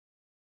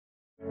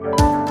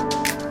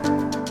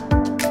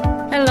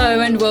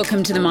and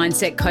welcome to the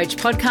Mindset Coach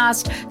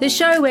podcast, the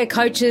show where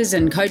coaches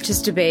and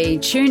coaches-to-be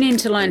tune in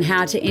to learn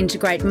how to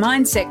integrate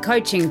mindset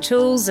coaching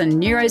tools and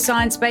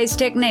neuroscience-based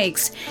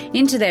techniques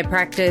into their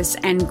practice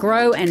and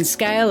grow and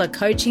scale a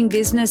coaching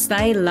business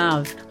they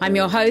love. I'm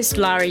your host,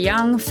 Lara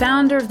Young,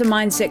 founder of the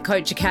Mindset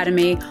Coach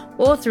Academy,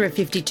 author of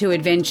 52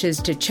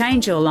 Adventures to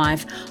Change Your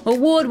Life,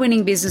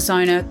 award-winning business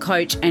owner,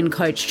 coach and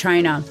coach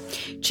trainer.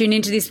 Tune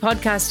into this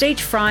podcast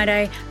each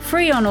Friday,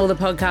 free on all the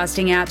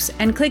podcasting apps,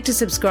 and click to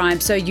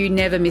subscribe so you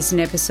never miss an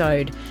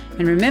episode.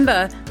 And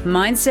remember,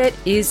 mindset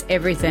is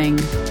everything.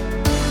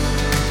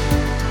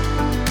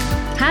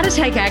 How to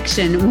take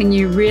action when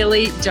you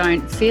really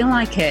don't feel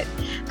like it.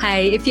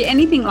 Hey, if you're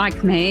anything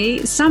like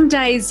me, some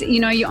days,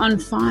 you're on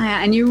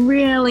fire and you're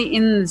really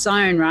in the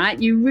zone, right?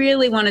 You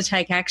really want to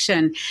take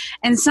action.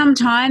 And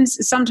sometimes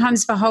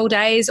for whole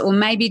days or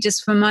maybe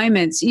just for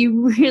moments,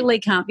 you really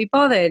can't be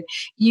bothered.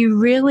 You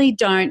really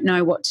don't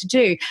know what to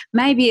do.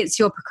 Maybe it's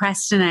you're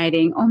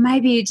procrastinating, or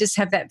maybe you just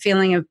have that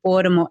feeling of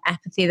boredom or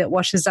apathy that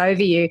washes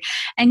over you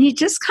and you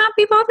just can't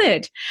be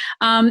bothered.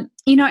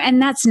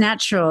 And that's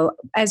natural.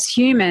 As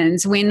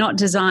humans, we're not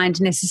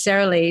designed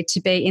necessarily to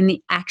be in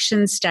the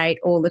action state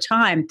all the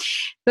time.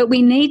 But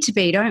we need to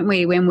be, don't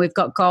we, when we've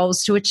got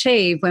goals to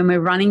achieve, when we're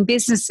running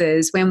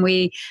businesses, when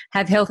we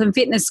have health and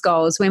fitness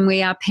goals, when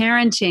we are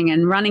parenting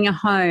and running a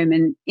home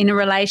and in a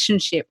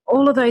relationship.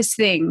 All of those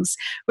things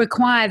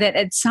require that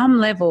at some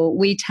level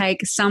we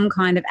take some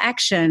kind of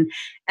action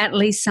at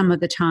least some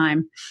of the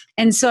time.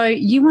 And so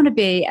you want to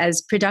be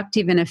as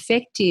productive and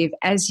effective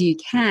as you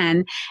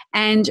can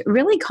and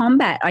really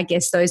combat, I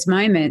guess, those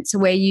moments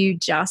where you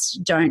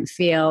just don't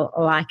feel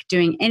like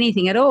doing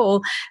anything at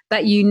all,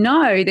 but you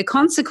know the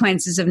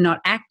consequences of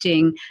not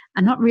acting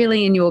are not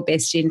really in your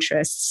best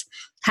interests.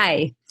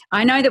 Hey,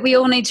 I know that we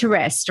all need to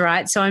rest,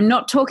 right? So I'm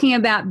not talking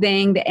about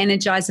being the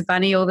Energizer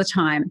Bunny all the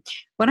time.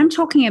 What I'm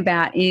talking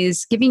about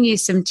is giving you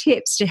some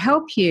tips to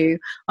help you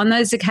on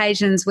those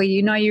occasions where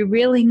you know you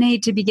really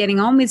need to be getting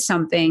on with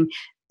something,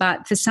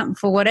 but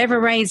for whatever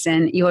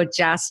reason, you're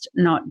just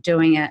not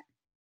doing it.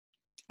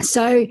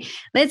 So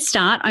let's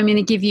start. I'm going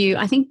to give you,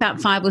 I think,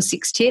 about 5 or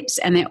 6 tips,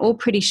 and they're all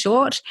pretty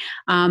short.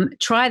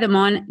 Try them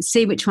on,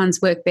 see which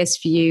ones work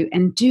best for you,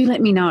 and do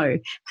let me know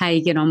how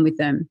you get on with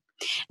them.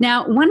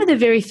 Now, one of the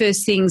very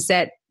first things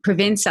that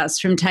prevents us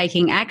from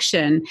taking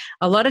action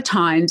a lot of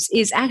times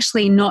is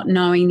actually not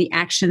knowing the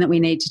action that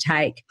we need to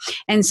take.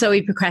 And so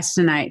we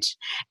procrastinate.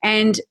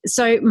 And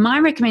so my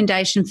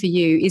recommendation for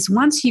you is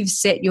once you've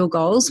set your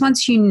goals,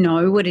 once you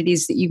know what it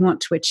is that you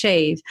want to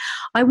achieve,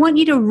 I want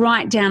you to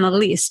write down a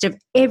list of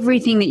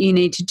everything that you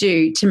need to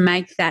do to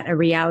make that a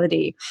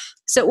reality.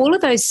 So all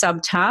of those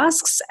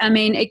subtasks,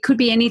 it could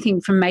be anything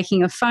from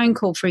making a phone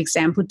call, for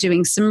example,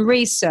 doing some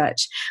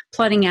research,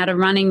 plotting out a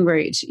running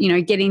route,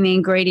 getting the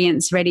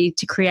ingredients ready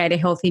to create a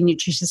healthy,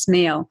 nutritious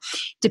meal.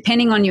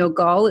 Depending on your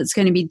goal, it's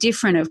going to be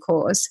different, of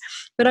course.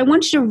 But I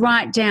want you to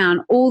write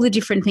down all the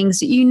different things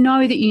that you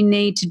know that you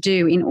need to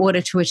do in order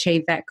to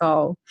achieve that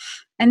goal.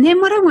 And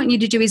then what I want you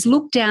to do is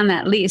look down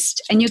that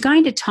list, and you're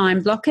going to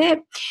time block it.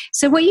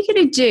 So what you're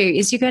going to do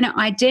is you're going to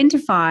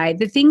identify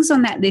the things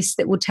on that list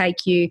that will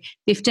take you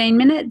 15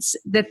 minutes,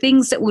 the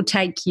things that will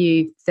take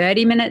you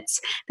 30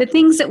 minutes, the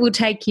things that will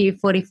take you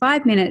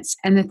 45 minutes,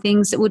 and the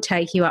things that will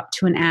take you up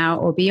to an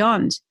hour or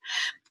beyond.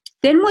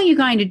 Then what you're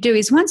going to do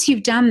is once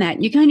you've done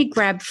that, you're going to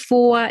grab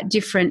 4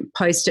 different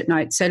Post-it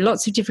notes. So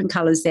lots of different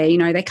colours there.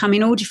 They come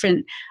in all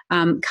different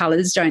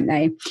colours, don't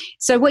they?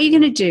 So what you're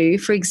going to do,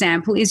 for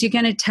example, is you're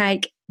going to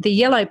take the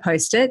yellow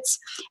Post-its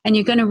and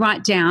you're going to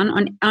write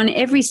down on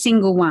every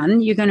single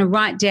one, you're going to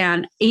write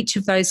down each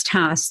of those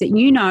tasks that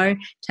you know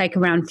take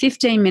around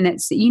 15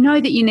 minutes that you know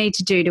that you need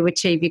to do to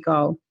achieve your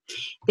goal.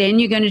 Then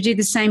you're going to do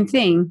the same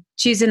thing.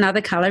 Choose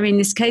another colour, in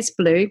this case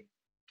blue,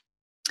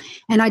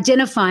 and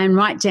identify and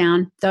write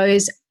down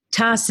those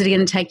tasks that are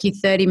going to take you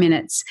 30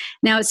 minutes.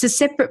 Now, it's a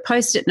separate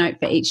Post-it note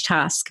for each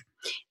task.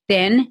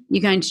 Then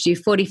you're going to do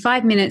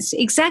 45 minutes,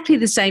 exactly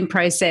the same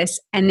process,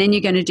 and then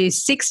you're going to do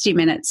 60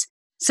 minutes.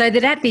 So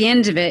that at the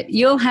end of it,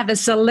 you'll have a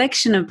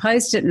selection of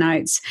Post-it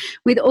notes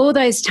with all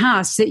those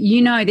tasks that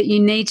you know that you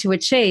need to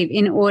achieve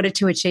in order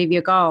to achieve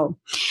your goal.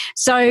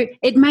 So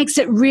it makes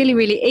it really,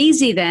 really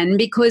easy then,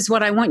 because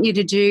what I want you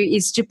to do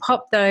is to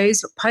pop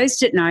those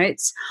Post-it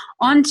notes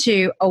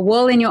onto a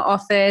wall in your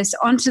office,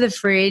 onto the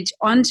fridge,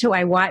 onto a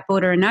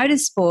whiteboard or a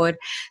notice board,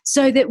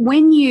 so that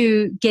when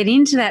you get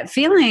into that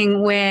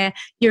feeling where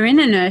you're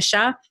in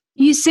inertia,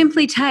 you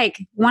simply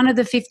take one of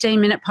the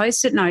 15-minute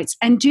Post-it notes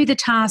and do the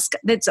task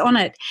that's on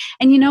it.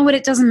 And you know what?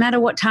 It doesn't matter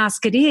what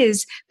task it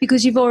is,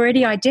 because you've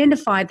already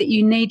identified that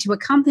you need to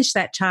accomplish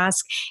that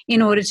task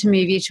in order to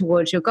move you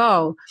towards your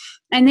goal.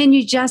 And then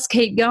you just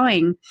keep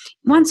going.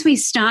 Once we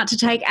start to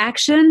take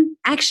action,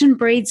 action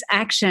breeds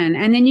action.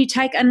 And then you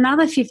take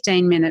another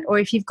 15-minute, or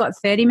if you've got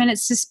 30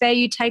 minutes to spare,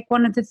 you take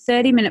one of the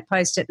 30-minute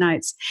Post-it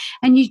notes.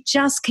 And you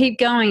just keep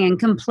going and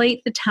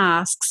complete the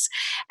tasks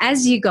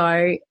as you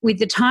go with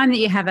the time that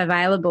you have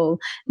available,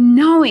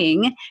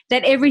 knowing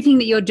that everything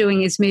that you're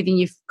doing is moving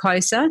you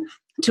closer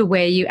to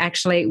where you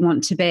actually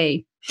want to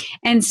be.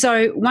 And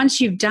so once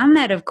you've done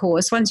that, of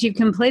course, once you've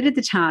completed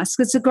the task,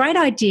 it's a great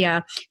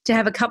idea to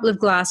have a couple of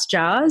glass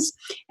jars.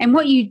 And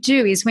what you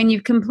do is when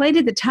you've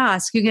completed the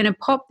task, you're going to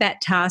pop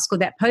that task or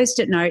that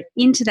Post-it note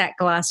into that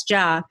glass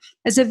jar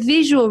as a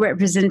visual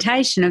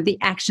representation of the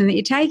action that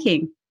you're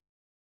taking.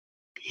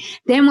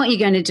 Then what you're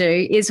going to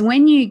do is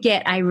when you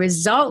get a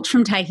result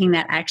from taking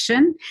that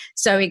action,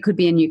 so it could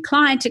be a new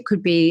client, it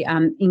could be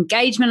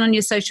engagement on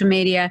your social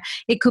media,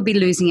 it could be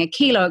losing a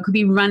kilo, it could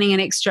be running an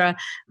extra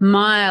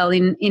mile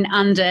in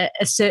under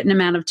a certain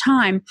amount of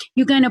time,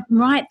 you're going to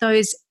write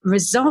those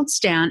results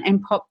down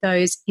and pop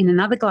those in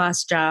another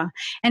glass jar.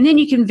 And then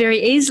you can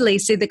very easily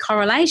see the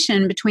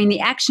correlation between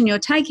the action you're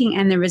taking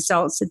and the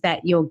results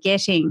that you're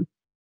getting.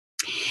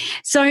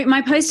 So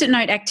my Post-it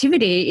note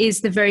activity is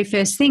the very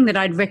first thing that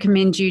I'd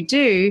recommend you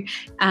do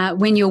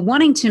when you're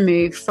wanting to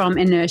move from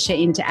inertia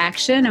into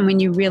action and when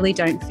you really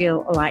don't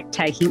feel like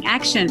taking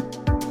action.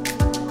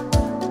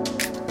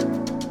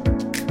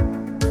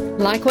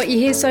 Like what you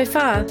hear so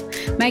far?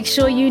 Make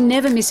sure you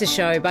never miss a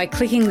show by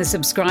clicking the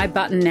subscribe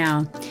button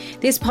now.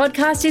 This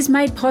podcast is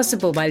made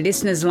possible by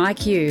listeners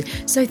like you,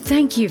 so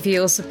thank you for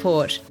your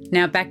support.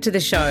 Now back to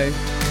the show.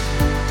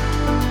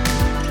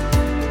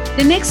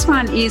 The next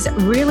one is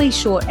really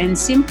short and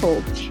simple.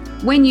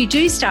 When you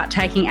do start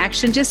taking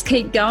action, just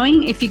keep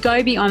going. If you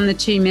go beyond the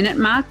 2-minute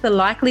mark, the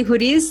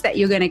likelihood is that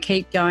you're going to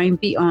keep going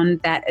beyond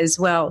that as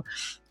well.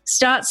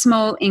 Start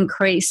small,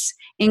 increase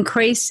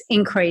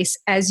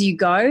as you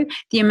go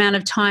the amount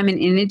of time and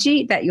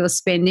energy that you're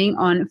spending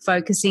on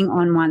focusing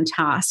on one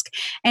task.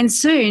 And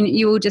soon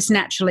you will just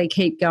naturally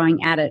keep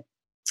going at it.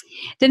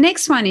 The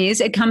next one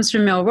it comes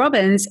from Mel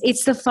Robbins.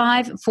 It's the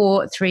 5,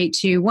 4, 3,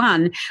 2,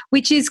 1,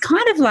 which is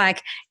kind of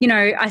like,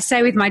 I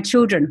say with my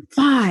children,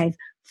 5,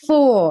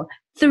 4,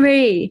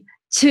 3,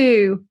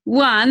 2,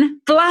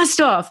 1, blast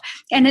off.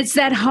 And it's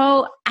that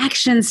whole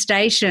action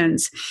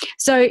stations.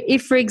 So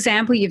if, for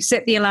example, you've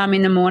set the alarm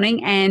in the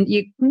morning and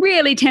you're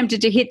really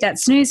tempted to hit that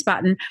snooze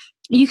button,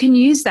 you can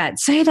use that.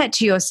 Say that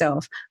to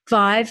yourself,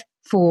 5,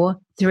 4,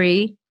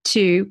 3,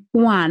 2,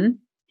 1.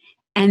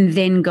 And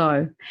then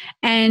go.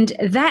 And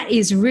that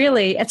is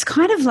really, it's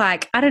kind of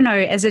like, I don't know,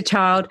 as a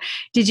child,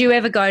 did you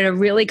ever go to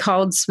really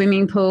cold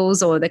swimming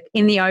pools or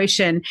in the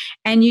ocean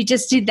and you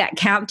just did that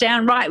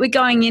countdown, right, we're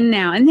going in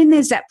now. And then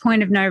there's that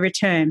point of no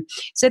return.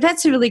 So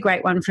that's a really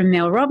great one from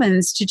Mel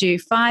Robbins to do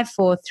 5,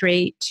 4,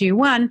 3, 2,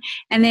 1.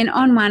 And then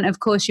on one, of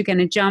course, you're going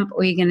to jump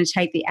or you're going to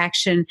take the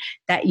action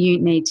that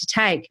you need to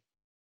take.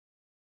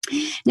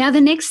 Now, the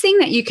next thing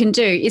that you can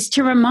do is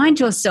to remind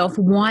yourself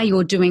why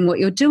you're doing what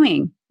you're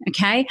doing.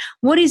 Okay,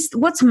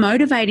 what's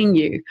motivating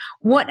you?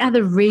 What are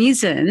the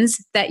reasons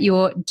that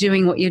you're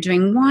doing what you're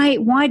doing?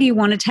 Why do you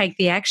want to take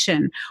the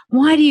action?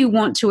 Why do you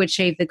want to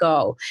achieve the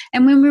goal?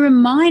 And when we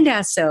remind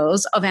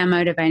ourselves of our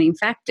motivating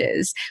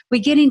factors, we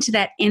get into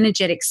that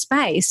energetic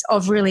space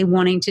of really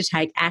wanting to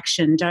take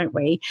action, don't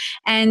we?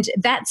 And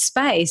that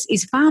space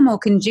is far more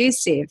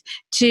conducive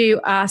to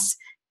us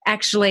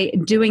actually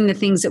doing the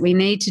things that we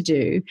need to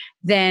do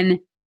than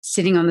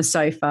sitting on the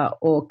sofa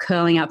or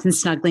curling up and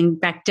snuggling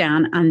back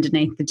down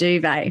underneath the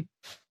duvet.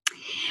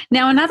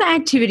 Now, another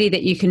activity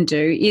that you can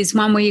do is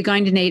one where you're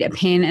going to need a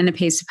pen and a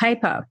piece of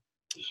paper.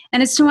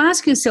 And it's to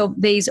ask yourself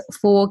these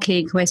 4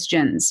 key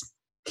questions.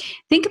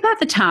 Think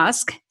about the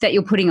task that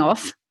you're putting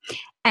off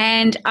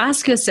and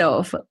ask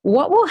yourself,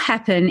 what will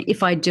happen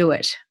if I do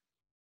it?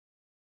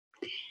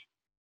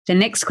 The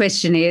next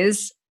question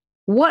is,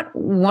 what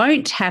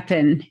won't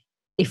happen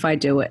if I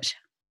do it?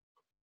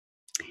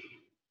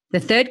 The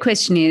third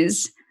question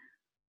is,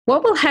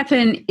 what will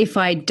happen if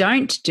I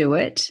don't do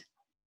it?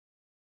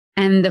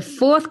 And the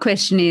fourth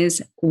question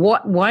is,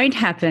 what won't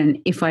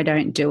happen if I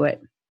don't do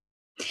it?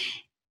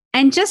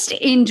 And just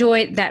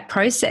enjoy that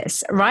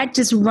process, right?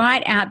 Just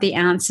write out the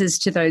answers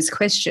to those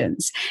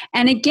questions.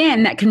 And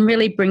again, that can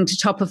really bring to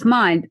top of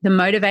mind the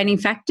motivating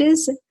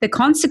factors, the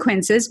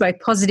consequences, both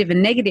positive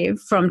and negative,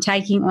 from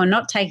taking or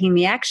not taking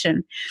the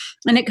action.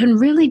 And it can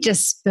really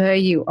just spur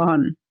you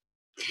on.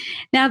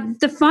 Now,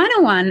 the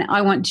final one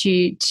I want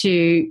you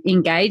to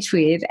engage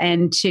with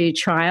and to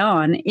try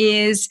on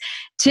is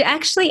to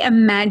actually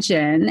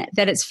imagine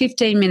that it's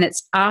 15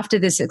 minutes after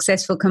the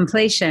successful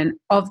completion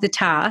of the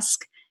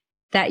task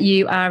that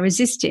you are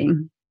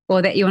resisting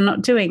or that you're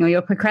not doing or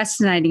you're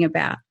procrastinating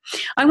about.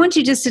 I want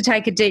you just to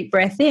take a deep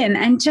breath in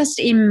and just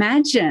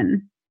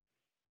imagine,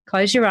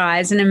 close your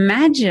eyes and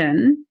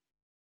imagine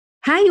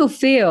how you'll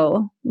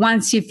feel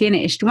once you've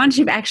finished, once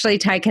you've actually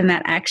taken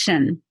that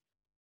action.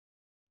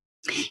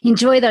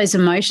 Enjoy those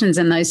emotions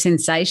and those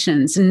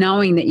sensations,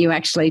 knowing that you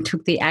actually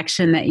took the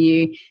action that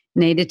you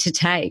needed to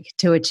take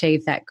to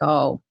achieve that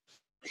goal.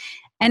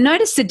 And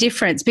notice the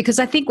difference, because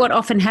I think what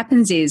often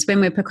happens is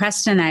when we're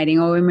procrastinating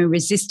or when we're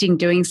resisting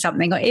doing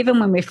something, or even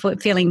when we're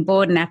feeling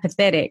bored and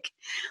apathetic,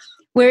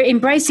 we're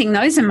embracing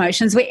those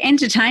emotions, we're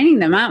entertaining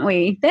them, aren't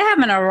we? They're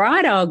having a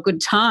right old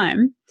good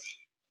time,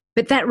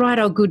 but that right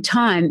old good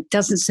time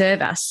doesn't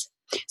serve us.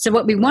 So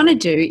what we want to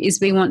do is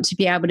we want to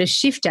be able to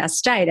shift our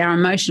state, our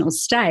emotional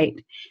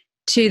state,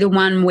 to the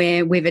one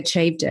where we've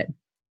achieved it.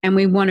 And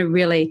we want to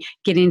really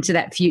get into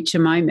that future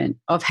moment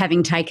of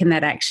having taken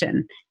that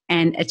action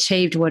and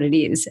achieved what it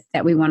is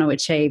that we want to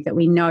achieve, that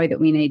we know that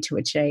we need to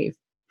achieve.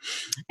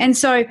 And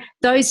so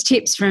those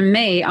tips from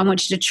me, I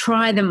want you to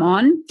try them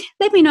on.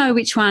 Let me know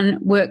which one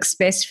works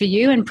best for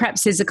you, and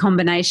perhaps there's a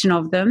combination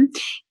of them.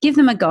 Give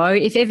them a go.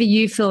 If ever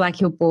you feel like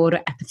you're bored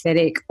or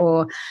apathetic,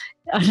 or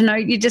I don't know,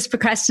 you're just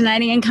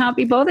procrastinating and can't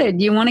be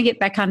bothered, you want to get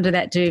back under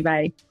that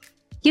duvet,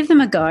 give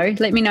them a go.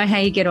 Let me know how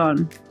you get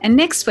on. And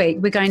next week,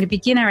 we're going to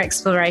begin our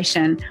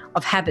exploration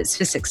of habits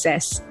for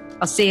success.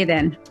 I'll see you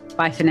then.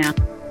 Bye for now.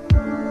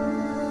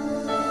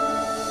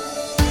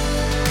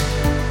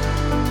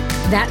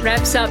 That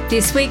wraps up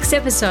this week's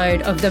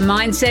episode of the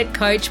Mindset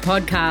Coach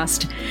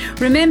podcast.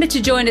 Remember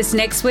to join us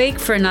next week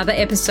for another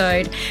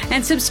episode,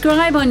 and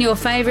subscribe on your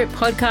favourite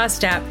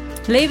podcast app.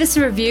 Leave us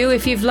a review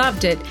if you've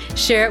loved it,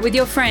 share it with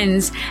your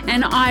friends,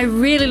 and I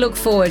really look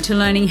forward to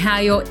learning how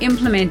you're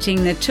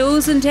implementing the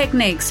tools and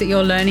techniques that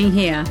you're learning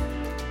here.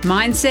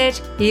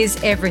 Mindset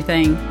is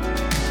everything.